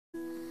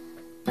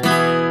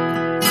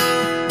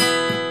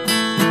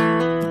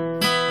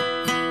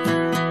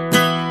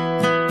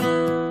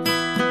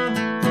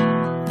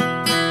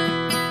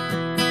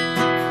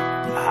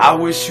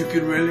wish you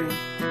could really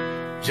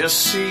just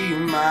see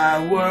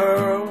my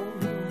world.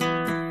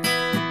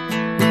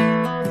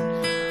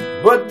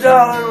 But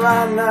darling,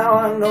 right now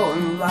I know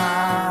in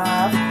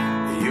life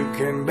you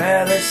can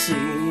barely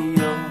see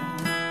yours.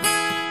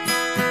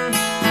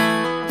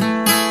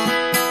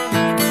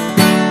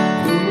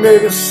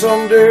 Maybe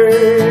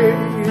someday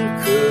you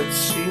could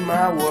see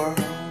my world.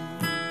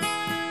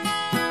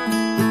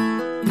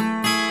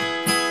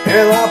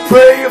 And I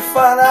pray you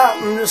find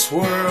out in this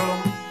world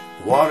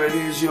what it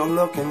is you're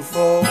looking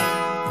for.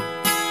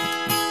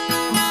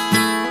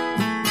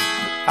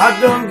 I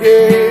done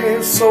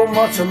gave so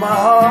much of my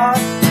heart,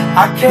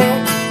 I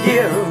can't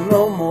give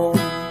no more.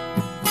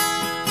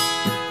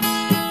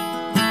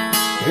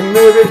 And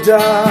maybe,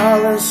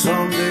 darling,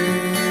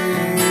 someday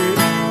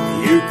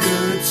you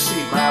could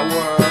see my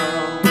world.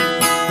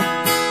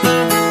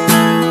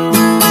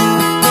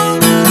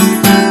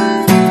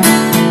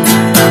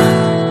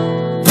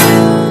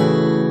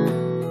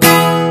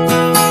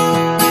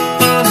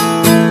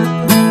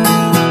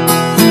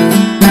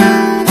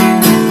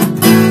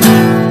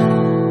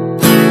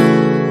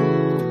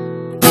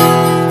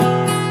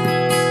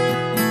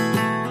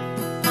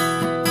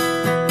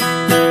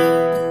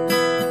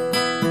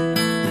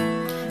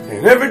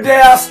 And every day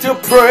I still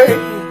pray,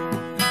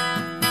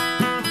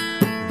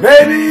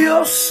 baby,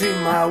 you'll see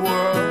my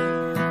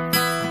world.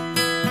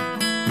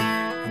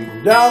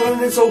 And darling,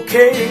 it's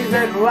okay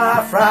that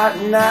life right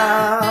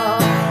now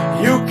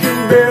you can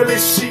barely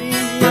see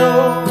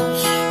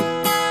yours.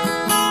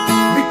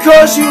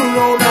 Because you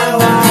know now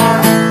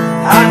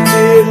I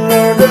did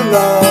learn to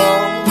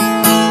love,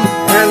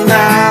 and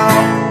now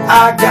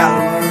I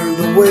gotta learn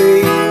to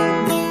wait.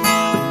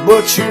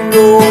 But you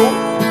know,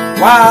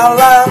 while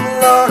I'm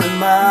learning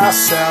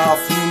myself,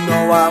 you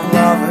know I'm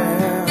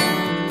loving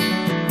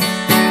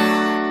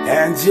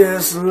and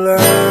just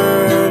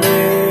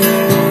learning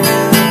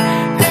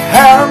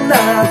how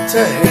not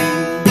to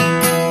hate.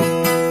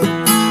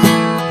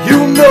 You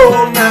know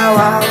now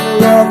I'm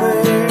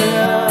loving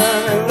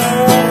and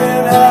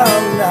learning how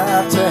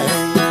not to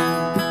hate.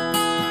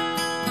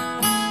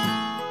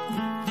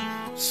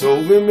 So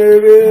then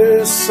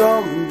maybe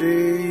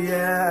someday,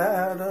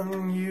 Adam,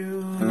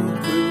 you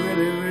could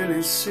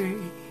really see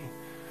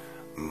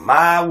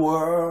my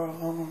world.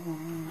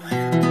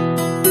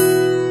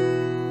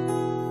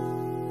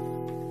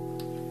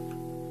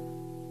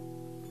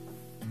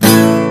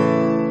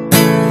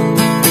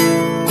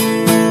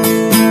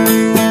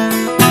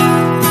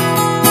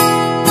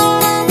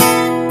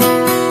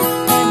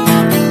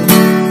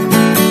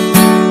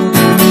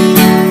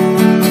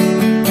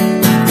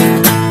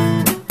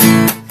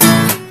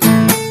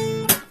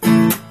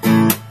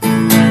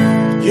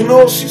 You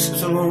know she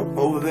sits alone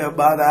over there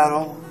by that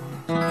old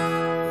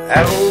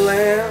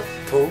lamp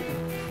post,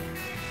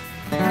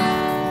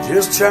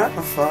 just trying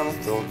to find a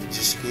thought to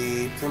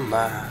escape the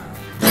mind.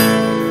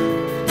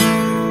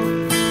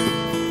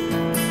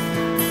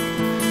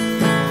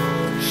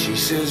 She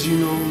says, you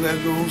know, there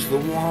goes the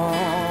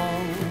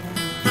one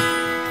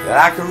that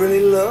I could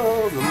really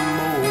love the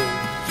most.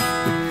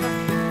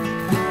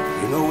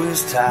 You know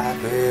his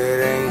type, it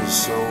ain't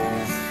so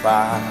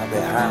far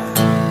behind.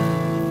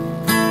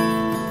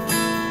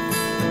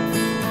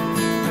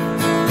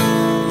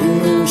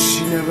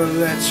 She never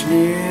lets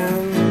me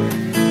in,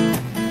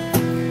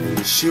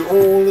 and she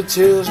only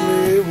tells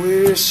me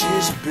where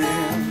she's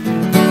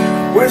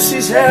been, where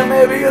she's had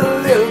maybe a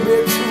little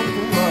bit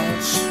too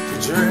much to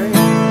drink.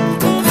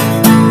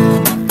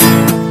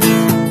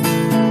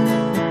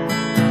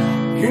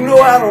 You know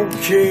I don't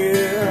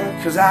care,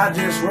 'cause I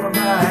just run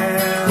my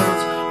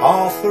hands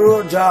all through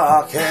her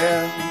dark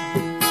hair.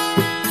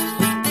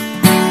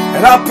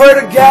 And I pray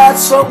to God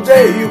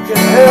someday you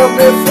can help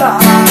me fly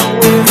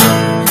away.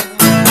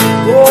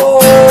 Oh,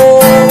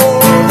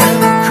 let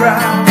me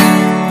cry.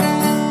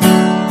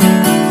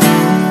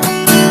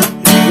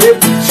 If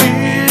the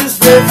tears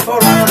they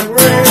fall like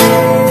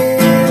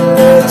rain,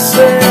 let us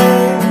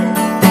sing.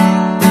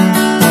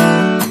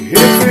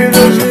 If it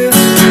doesn't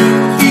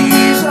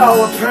ease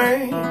our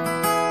pain,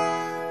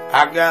 I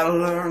gotta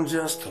learn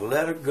just to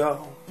let it go.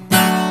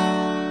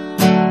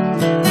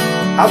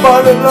 I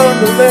gotta learn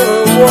to let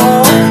her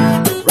walk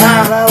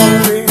right out of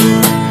me.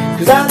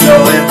 'Cause I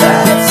know if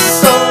that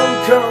sun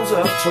comes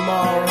up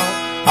tomorrow,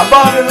 I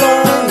better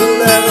learn to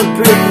let it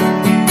be.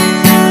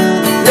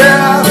 Yeah,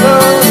 I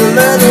learn to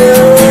let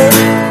it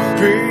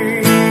be.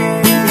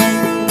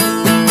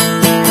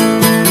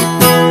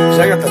 'Cause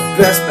I got the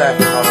best back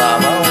in my life,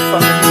 I don't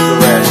fucking do the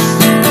rest.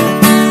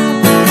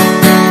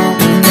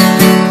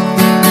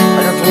 I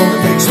got the one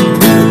that makes me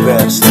do the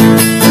best.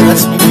 And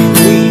that's me,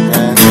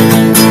 man.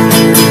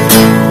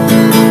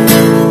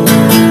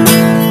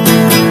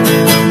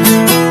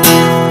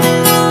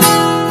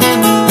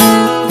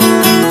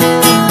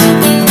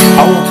 I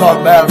won't talk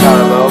bad about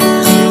her though,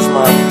 because she's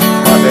my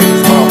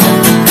baby's mama.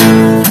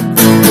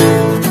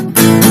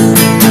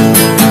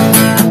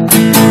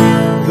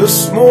 This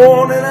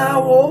morning I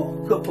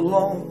woke up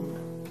alone,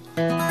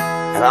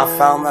 and I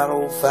found that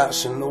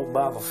old-fashioned note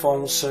by the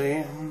phone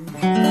saying,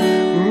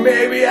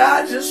 maybe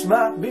I just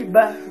might be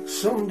back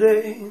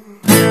someday.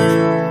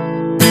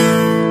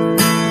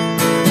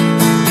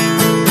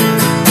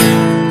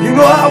 You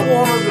know I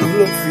wanted to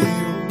look for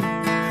you.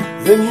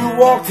 Then you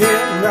walked in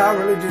and I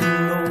really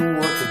didn't know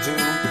what to do.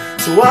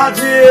 So I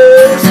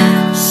just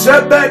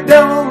sat back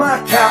down on my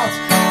couch,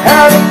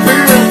 had a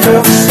beer and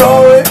felt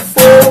sorry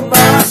for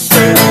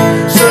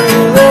myself.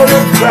 Saying, let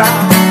it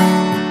cry.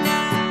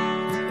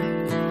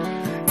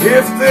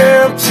 If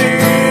them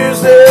tears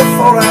they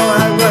fall out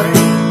like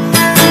rain,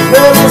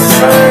 let us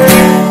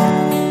sing.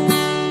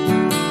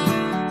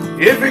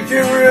 If it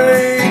can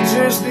really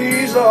just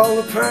ease all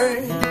the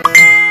pain,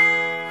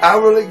 I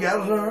really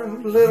gotta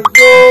learn to let it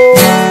go.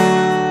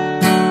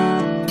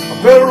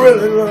 I better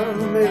really learn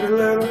to maybe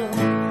let her,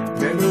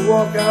 maybe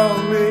walk out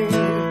on me.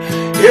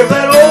 If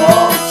that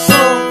old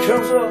sun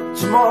comes up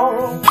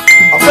tomorrow,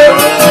 I better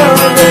learn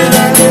to let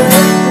it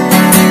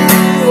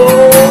go.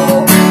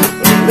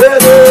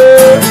 Let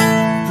it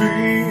be.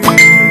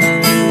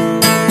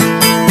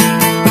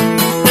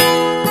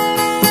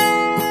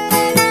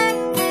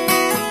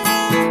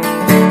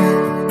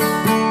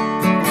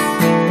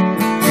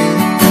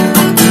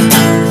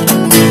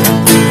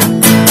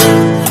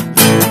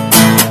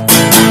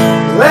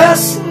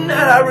 Last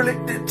night I really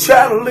did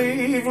try to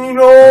leave. You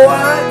know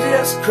I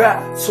just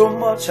cried so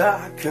much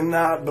I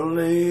cannot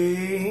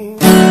believe.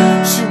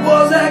 She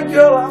was that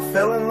girl I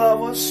fell in love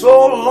with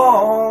so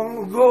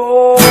long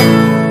ago.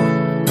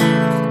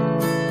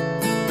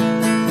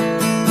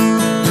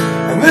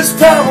 And this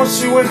time when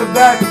she went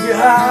back to get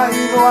high,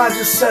 you know I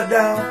just sat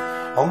down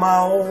on my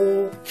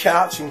old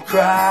couch and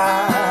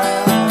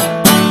cried.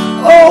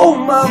 Oh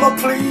mama,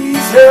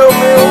 please help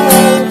me,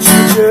 won't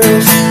you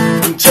just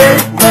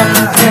take my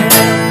hand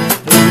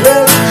and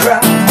let it cry.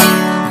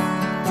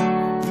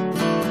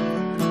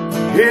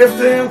 If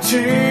them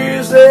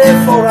tears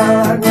they fall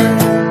out like rain,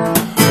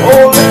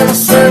 oh let us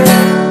sing.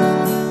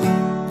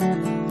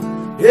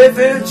 If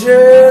it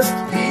just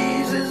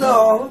eases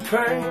all the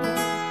pain,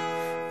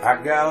 I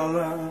gotta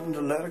learn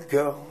to let it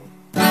go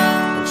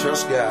and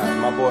trust God.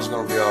 My boy's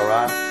gonna be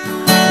alright.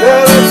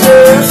 Let it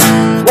just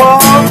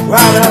walk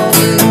right out.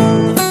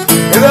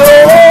 If the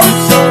old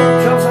sun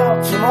comes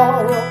out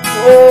tomorrow,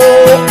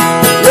 oh,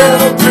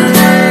 let it be.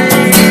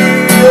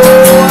 Oh,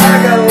 I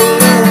gotta learn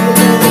to let it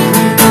be.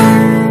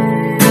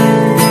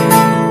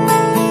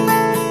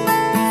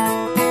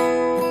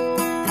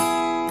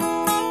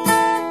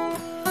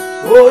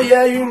 Oh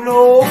yeah, you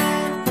know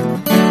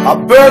I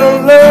better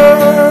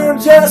learn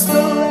just to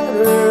let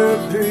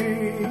it be.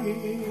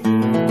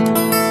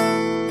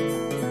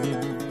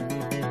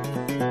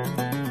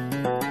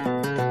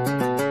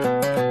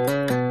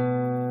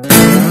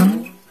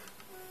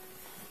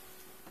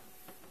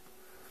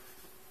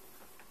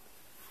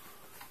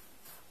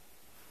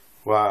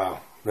 Wow,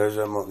 there's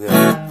that one.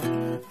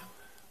 Yeah.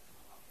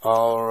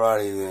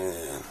 Alrighty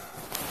then.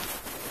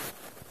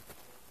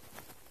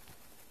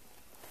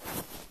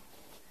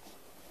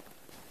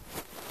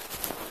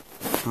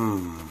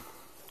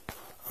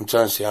 I'm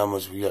trying to see how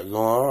much we got going.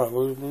 Alright,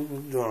 we're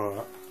doing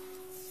alright.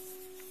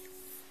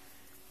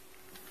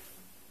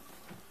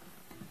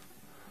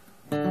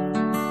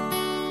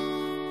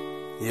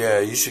 Yeah,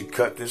 you should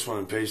cut this one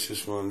and paste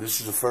this one. This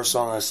is the first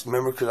song I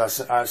remember because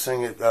I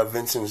sang at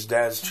Vincent's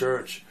dad's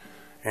church.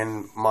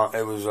 And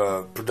it was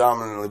a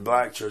predominantly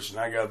black church. And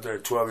I got up there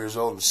at 12 years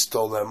old and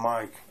stole that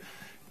mic.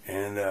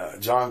 And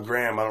John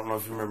Graham, I don't know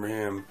if you remember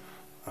him.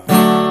 We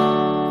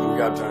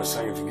got up there and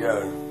sang it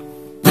together.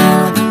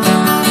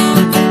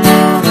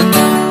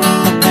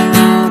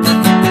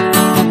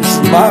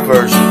 My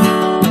version.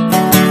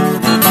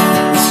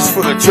 This is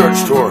for the church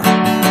tour.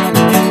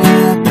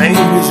 Main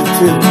music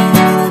too.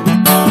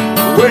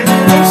 When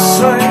the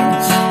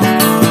saints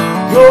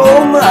go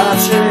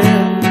marching,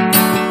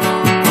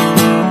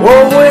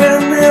 oh,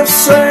 when the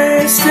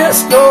saints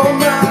just go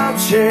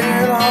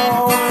marching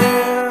on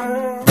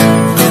in.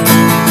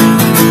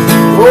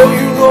 Oh,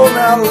 you know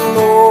now,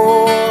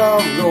 Lord,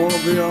 I'm gonna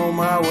be on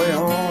my way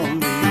home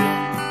to you.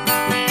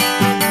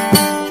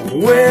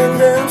 When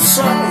them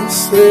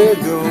saints they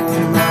go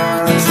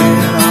marching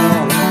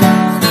on,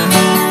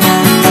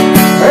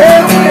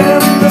 and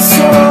when the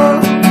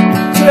sun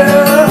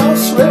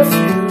just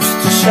refused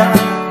to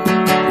shine,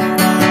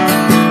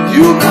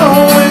 you know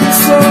when the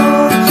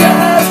sun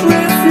just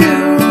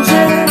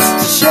refuses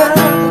to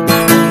shine,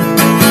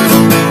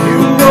 you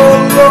know,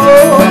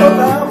 Lord,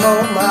 I'm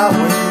on my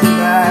way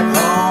back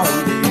home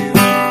to you.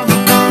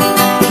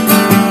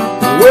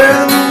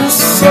 When the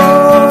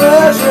sun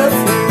has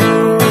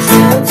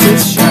refused to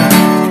shine,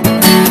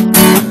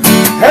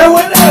 and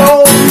when that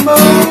old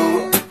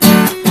moon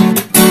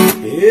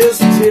is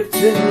tipped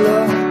in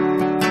love,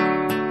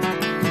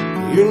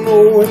 you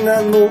know when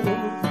that moon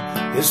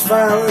is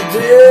finally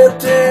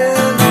dipped in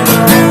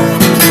love.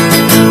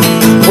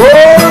 Oh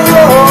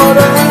Lord,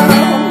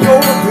 I'm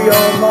gonna be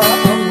on my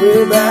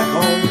way back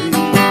home to you.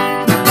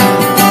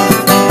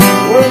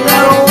 When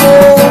that old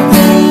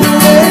moon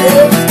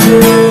is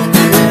tipped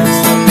in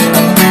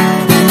love.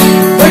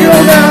 Take it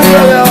on down,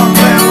 brother.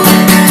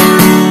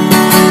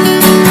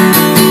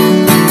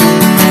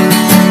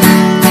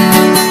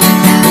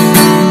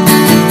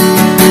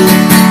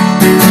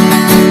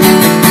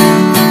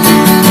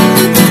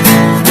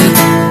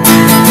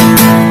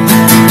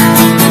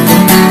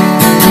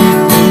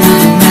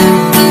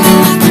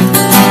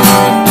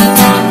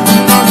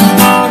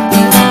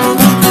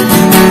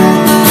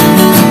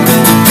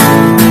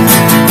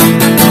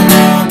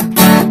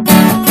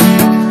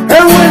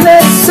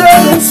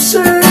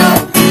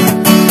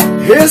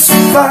 It's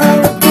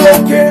finally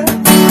broken.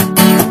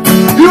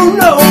 You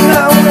know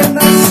now when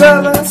that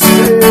silence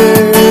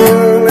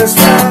still is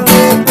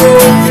finally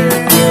broken.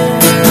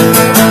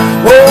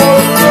 Oh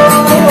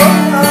Lord,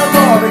 I'm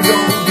probably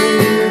gonna be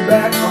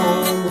back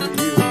home with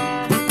you.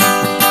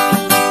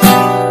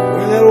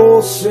 When that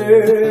old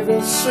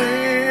 7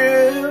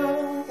 sail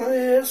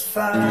is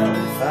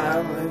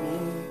finally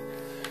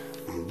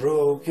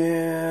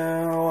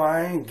broken. Oh,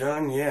 I ain't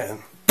done yet.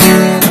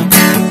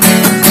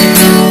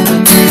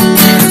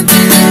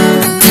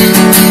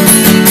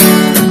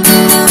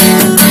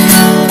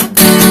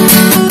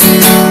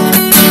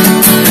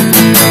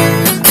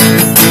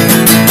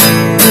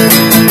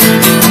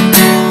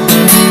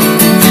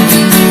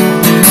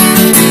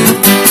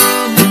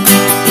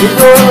 We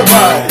go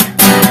everybody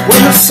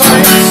when the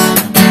saints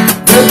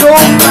they go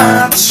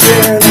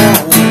marching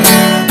on.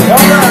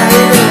 All right,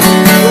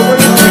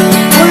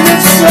 when the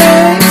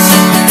saints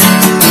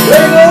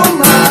they go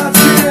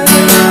marching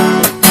on.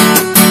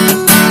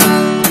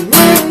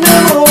 When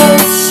them old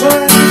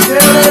saints they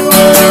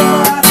go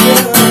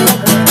marching on.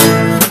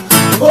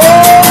 Oh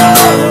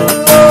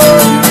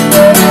Lord,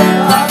 you know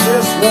I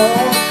just want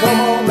to come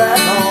on back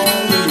home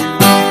to you.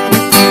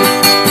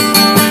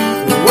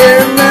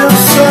 When them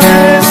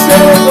saints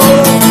they go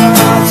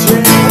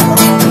marching on.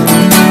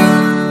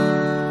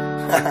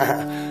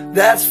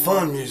 That's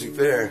fun music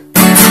there.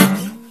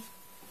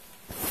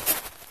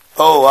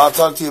 Oh, I'll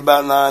talk to you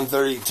about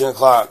 9:30, 10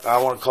 o'clock. I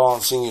want to call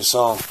and sing you a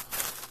song.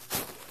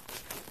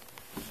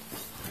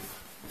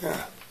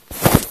 Yeah.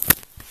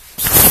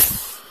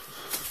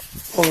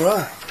 All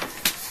right.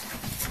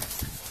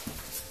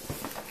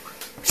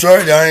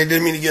 Sorry, Donnie,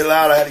 didn't mean to get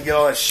loud. I had to get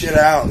all that shit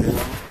out. You know?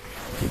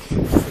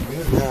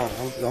 Good now.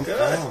 I'm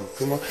fine.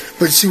 Come on.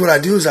 But see, what I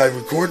do is I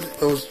record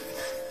those.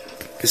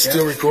 It's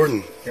still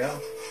recording. Yeah.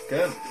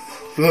 Good.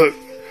 Look,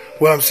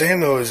 what I'm saying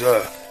though is,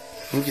 let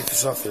me get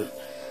this off there.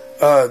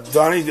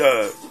 Donnie,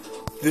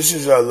 this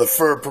is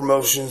LaFur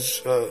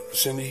Promotions,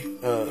 Cindy.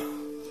 Hold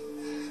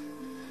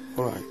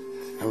on,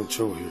 I'm having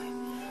trouble here.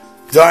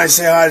 Donnie,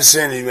 say hi to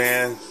Cindy,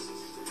 man.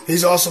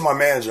 He's also my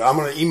manager. I'm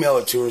gonna email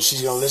it to her.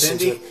 She's gonna listen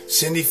to it.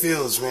 Cindy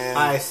Fields, man.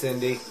 Hi,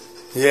 Cindy.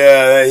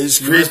 Yeah, he's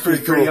pretty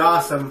cool. Pretty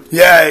awesome.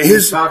 Yeah,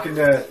 he's talking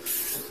to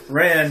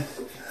Wren.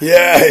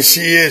 Yeah,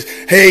 she is.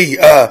 Hey,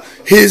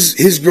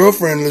 his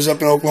girlfriend lives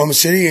up in Oklahoma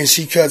City, and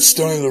she cuts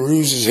Stoney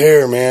LaRue's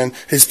hair, man.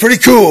 It's pretty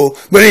cool.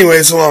 But anyway,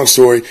 it's a long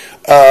story.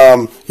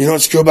 You know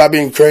what's cool about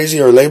being crazy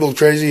or labeled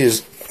crazy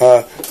is,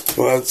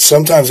 well,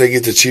 sometimes they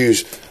get to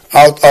choose.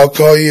 I'll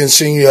call you and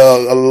sing you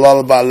a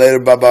lullaby later.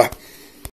 Bye-bye.